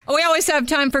always have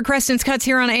time for Creston's Cuts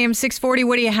here on AM 640.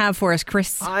 What do you have for us,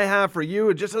 Chris? I have for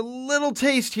you just a little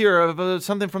taste here of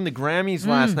something from the Grammys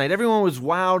last night. Everyone was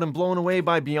wowed and blown away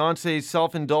by Beyonce's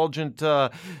self-indulgent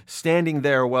standing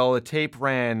there while a tape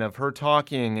ran of her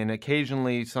talking, and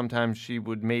occasionally sometimes she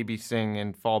would maybe sing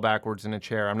and fall backwards in a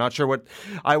chair. I'm not sure what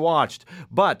I watched.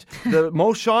 But the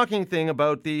most shocking thing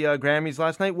about the Grammys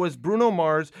last night was Bruno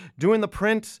Mars doing the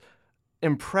Prince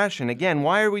impression. Again,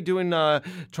 why are we doing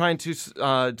trying to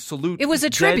salute It was a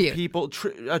dead tribute. people,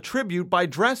 a tribute by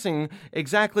dressing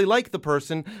exactly like the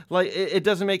person? Like it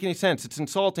doesn't make any sense. It's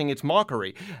insulting. It's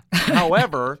mockery.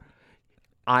 However,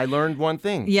 I learned one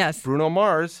thing. Yes. Bruno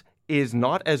Mars is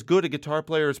not as good a guitar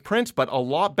player as Prince, but a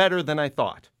lot better than I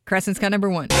thought. Creston's Cut number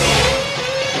 1.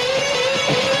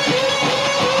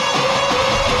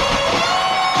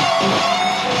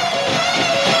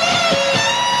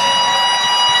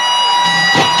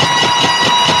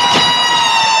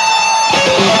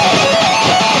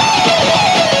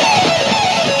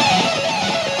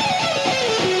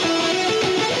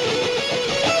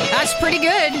 That's pretty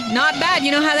good. Not bad.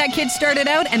 You know how that kid started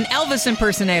out? An Elvis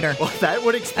impersonator. Well, that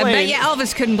would explain. I bet you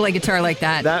Elvis couldn't play guitar like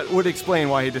that. That would explain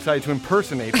why he decided to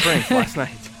impersonate Prince last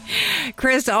night.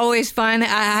 Chris, always fun. I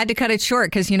had to cut it short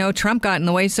because, Trump got in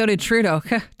the way. So did Trudeau.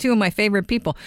 Two of my favorite people.